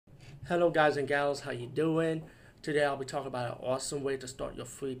Hello guys and gals, how you doing? Today I'll be talking about an awesome way to start your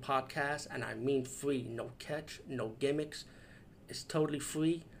free podcast, and I mean free, no catch, no gimmicks. It's totally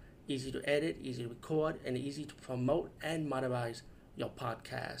free, easy to edit, easy to record, and easy to promote and monetize your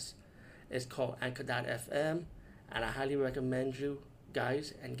podcast. It's called Anchor.fm, and I highly recommend you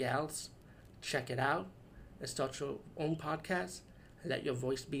guys and gals check it out and start your own podcast and let your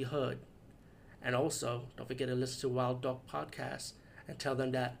voice be heard. And also, don't forget to listen to Wild Dog Podcast and tell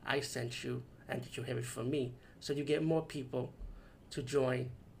them that I sent you and that you hear it from me, so you get more people to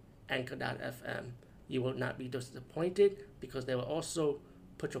join Anchor.fm. You will not be disappointed because they will also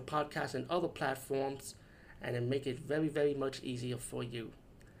put your podcast in other platforms and then make it very, very much easier for you.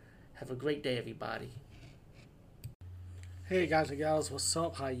 Have a great day, everybody. Hey guys and gals, what's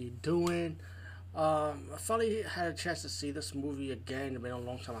up? How you doing? I finally had a chance to see this movie again. It's been a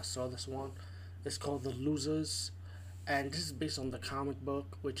long time I saw this one. It's called The Losers, and this is based on the comic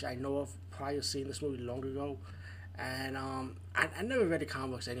book, which I know of prior to seeing this movie long ago. And I never read the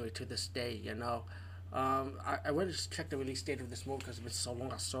comic books anyway to this day, you know. I went to check the release date of this movie because it's been so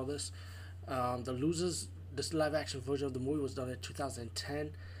long I saw this. The Losers, this live action version of the movie was done in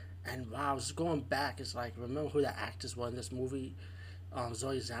 2010. And wow, just going back, it's like, remember who the actors were in this movie?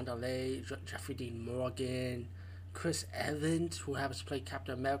 Zoe Zandale, Jeffrey Dean Morgan, Chris Evans, who happens to play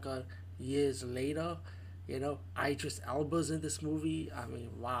Captain America years later. You know, Idris Elba's in this movie. I mean,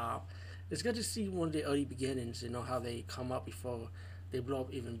 wow. It's good to see one of the early beginnings, you know, how they come up before they blow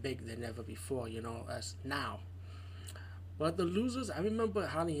up even bigger than ever before, you know, as now. But The Losers, I remember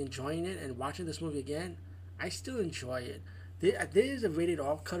highly enjoying it, and watching this movie again, I still enjoy it. There is a rated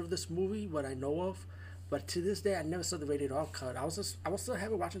R cut of this movie, what I know of, but to this day, I never saw the rated R cut. I was still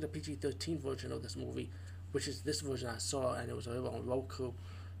having watching the PG-13 version of this movie, which is this version I saw, and it was available on Roku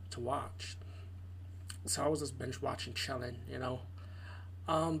to watch. So I was just binge watching, chilling, you know.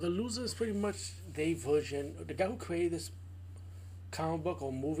 The Loser is pretty much their version. The guy who created this comic book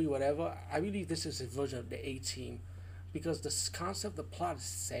or movie, whatever, I believe this is his version of the A-Team, because the concept, the plot is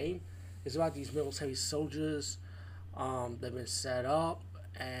the same. It's about these military soldiers. They've been set up,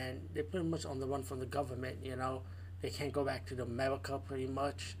 and they're pretty much on the run from the government, you know. They can't go back to America pretty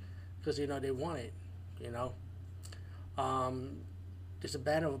much because, you know, they want it, you know. There's a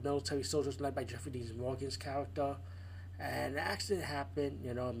band of military soldiers led by Jeffrey Dean Morgan's character, and an accident happened,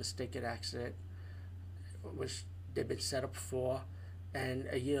 you know, a mistaken accident, which they've been set up for, and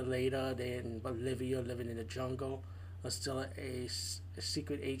a year later, they're in Bolivia, living in the jungle, until a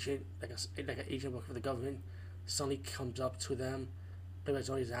secret agent, like an agent working for the government, suddenly comes up to them, played by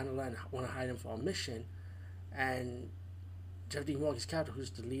Zoe Zandler, and want to hire them for a mission. And Jeffrey Dean Morgan's character, who's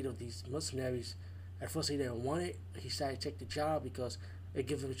the leader of these mercenaries, at first he didn't want it. He decided to take the job because it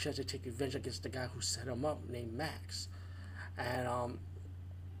gives him a chance to take revenge against the guy who set him up, named Max. And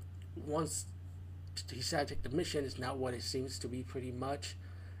once he decided to take the mission, it's not what it seems to be pretty much.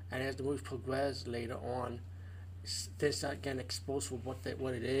 And as the movie progresses later on, things start getting exposed for what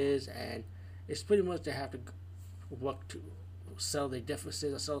it is, and it's pretty much they have to work to settle their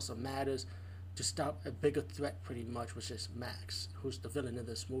differences or settle some matters to stop a bigger threat, pretty much, which is Max, who's the villain in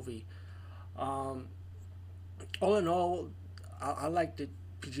this movie. All in all, I like the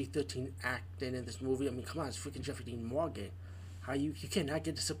PG-13 acting in this movie. I mean, come on, it's freaking Jeffrey Dean Morgan. How you cannot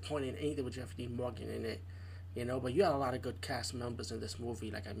get disappointed in anything with Jeffrey Dean Morgan in it, you know. But you got a lot of good cast members in this movie,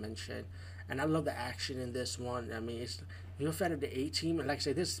 like I mentioned, and I love the action in this one. I mean, if you're a fan of the A-Team, and like I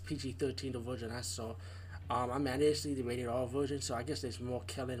say, this is PG-13, the version I saw. I mean, I didn't see the rated R version, so I guess there's more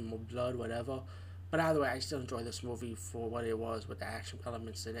killing, more blood, whatever. But either way, I still enjoy this movie for what it was, with the action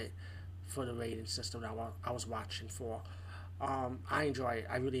elements in it, for the rating system that I was watching for. I enjoy it.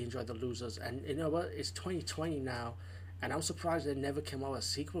 I really enjoy The Losers. And you know what? It's 2020 now, and I'm surprised there never came out a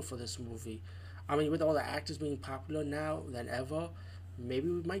sequel for this movie. I mean, with all the actors being popular now than ever, maybe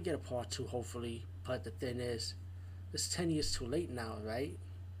we might get a part 2, hopefully. But the thing is, it's 10 years too late now, right?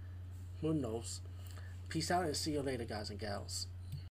 Who knows? Peace out and see you later, guys and gals.